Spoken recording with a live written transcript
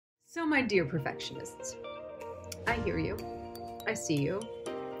So, my dear perfectionists, I hear you. I see you.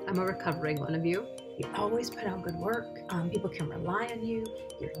 I'm a recovering one of you. You always put out good work. People can rely on you.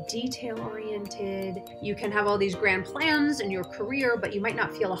 You're detail-oriented. You can have all these grand plans in your career, but you might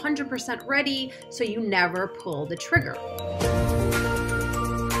not feel 100% ready, so you never pull the trigger.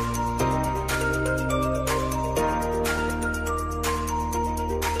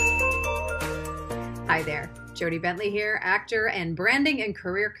 Hi there, Jodie Bentley here, actor and branding and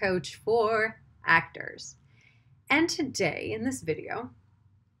career coach for actors. And today in this video,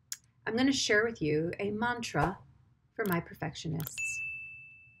 I'm going to share with you a mantra for my perfectionists.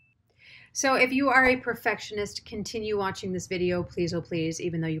 So if you are a perfectionist, continue watching this video, please, oh please,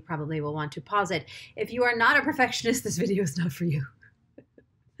 even though you probably will want to pause it. If you are not a perfectionist, this video is not for you.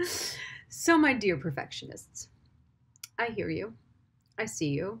 So my dear perfectionists, I hear you. I see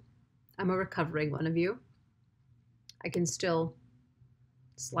you. I'm a recovering one of you. I can still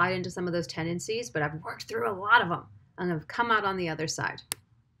slide into some of those tendencies, but I've worked through a lot of them and I've come out on the other side.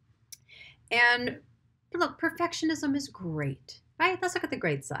 And look, perfectionism is great, right? Let's look at the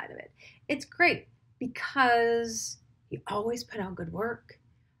great side of it. It's great because you always put out good work.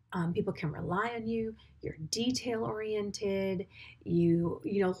 People can rely on you. You're detail-oriented. You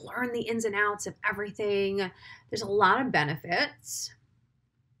learn the ins and outs of everything. There's a lot of benefits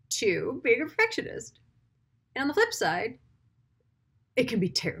to being a perfectionist. And on the flip side, it can be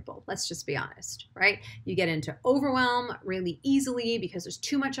terrible. Let's just be honest, right? You get into overwhelm really easily because there's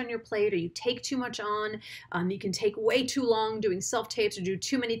too much on your plate or you take too much on. You can take way too long doing self-tapes or do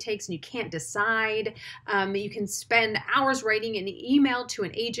too many takes and you can't decide. You can spend hours writing an email to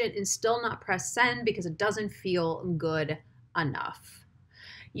an agent and still not press send because it doesn't feel good enough.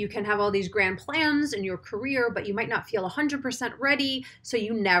 You can have all these grand plans in your career, but you might not feel 100% ready, so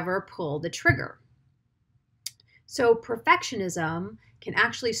you never pull the trigger. So perfectionism can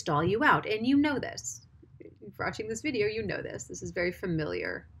actually stall you out, and you know this. If you're watching this video, you know this. This is very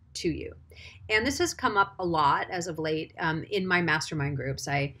familiar to you. And this has come up a lot as of late in my mastermind groups.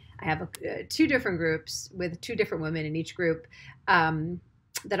 I have two different groups with two different women in each group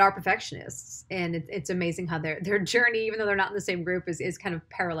that are perfectionists, and it's amazing how their journey, even though they're not in the same group, is kind of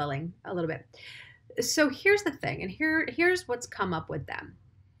paralleling a little bit. So here's the thing, and here's what's come up with them,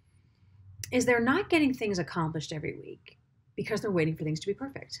 is they're not getting things accomplished every week because they're waiting for things to be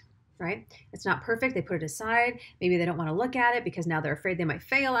perfect, right? It's not perfect, they put it aside, maybe they don't want to look at it because now they're afraid they might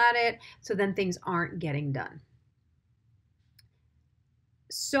fail at it, so then things aren't getting done.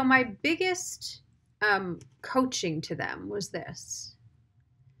 So my biggest coaching to them was this.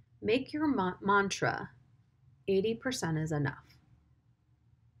 Make your mantra 80% is enough.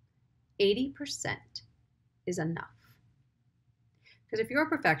 80% is enough. Because if you're a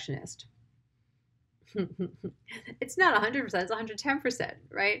perfectionist, it's not 100%, it's 110%,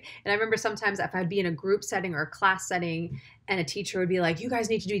 right? And I remember sometimes if I'd be in a group setting or a class setting and a teacher would be like, you guys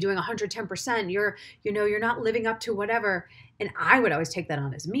need to be doing 110%. You're not living up to whatever. And I would always take that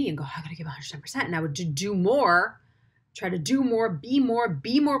on as me and go, I gotta give 110%. And I would do more. Try to do more, be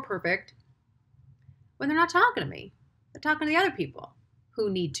more perfect, when they're not talking to me. They're talking to the other people who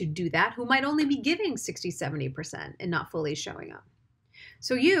need to do that, who might only be giving 60, 70% and not fully showing up.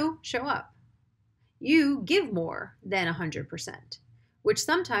 So you show up. You give more than 100%, which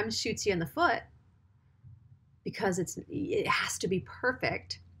sometimes shoots you in the foot because it has to be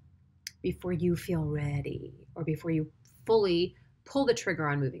perfect before you feel ready or before you fully pull the trigger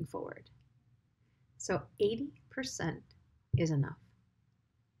on moving forward. So 80% is enough.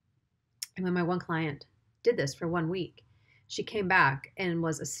 And when my one client did this for 1 week, she came back and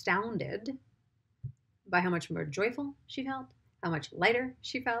was astounded by how much more joyful she felt, how much lighter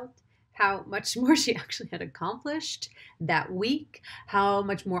she felt, how much more she actually had accomplished that week, how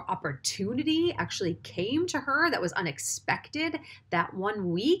much more opportunity actually came to her that was unexpected that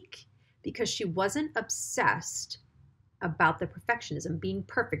 1 week because she wasn't obsessed about the perfectionism, being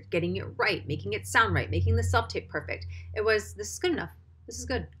perfect, getting it right, making it sound right, making the self-tape perfect. It was, this is good enough. This is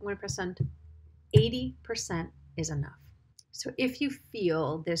good. I'm going to press send. 80% is enough. So if you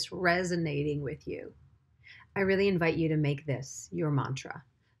feel this resonating with you, I really invite you to make this your mantra.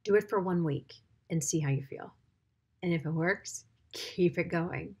 Do it for 1 week and see how you feel. And if it works, keep it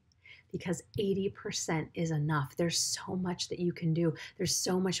going. Because 80% is enough. There's so much that you can do. There's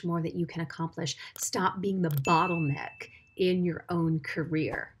so much more that you can accomplish. Stop being the bottleneck in your own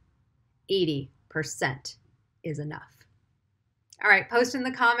career. 80% is enough. All right, post in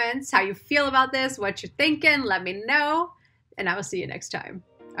the comments how you feel about this, what you're thinking. Let me know, and I will see you next time.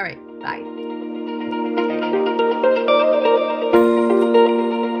 All right, bye.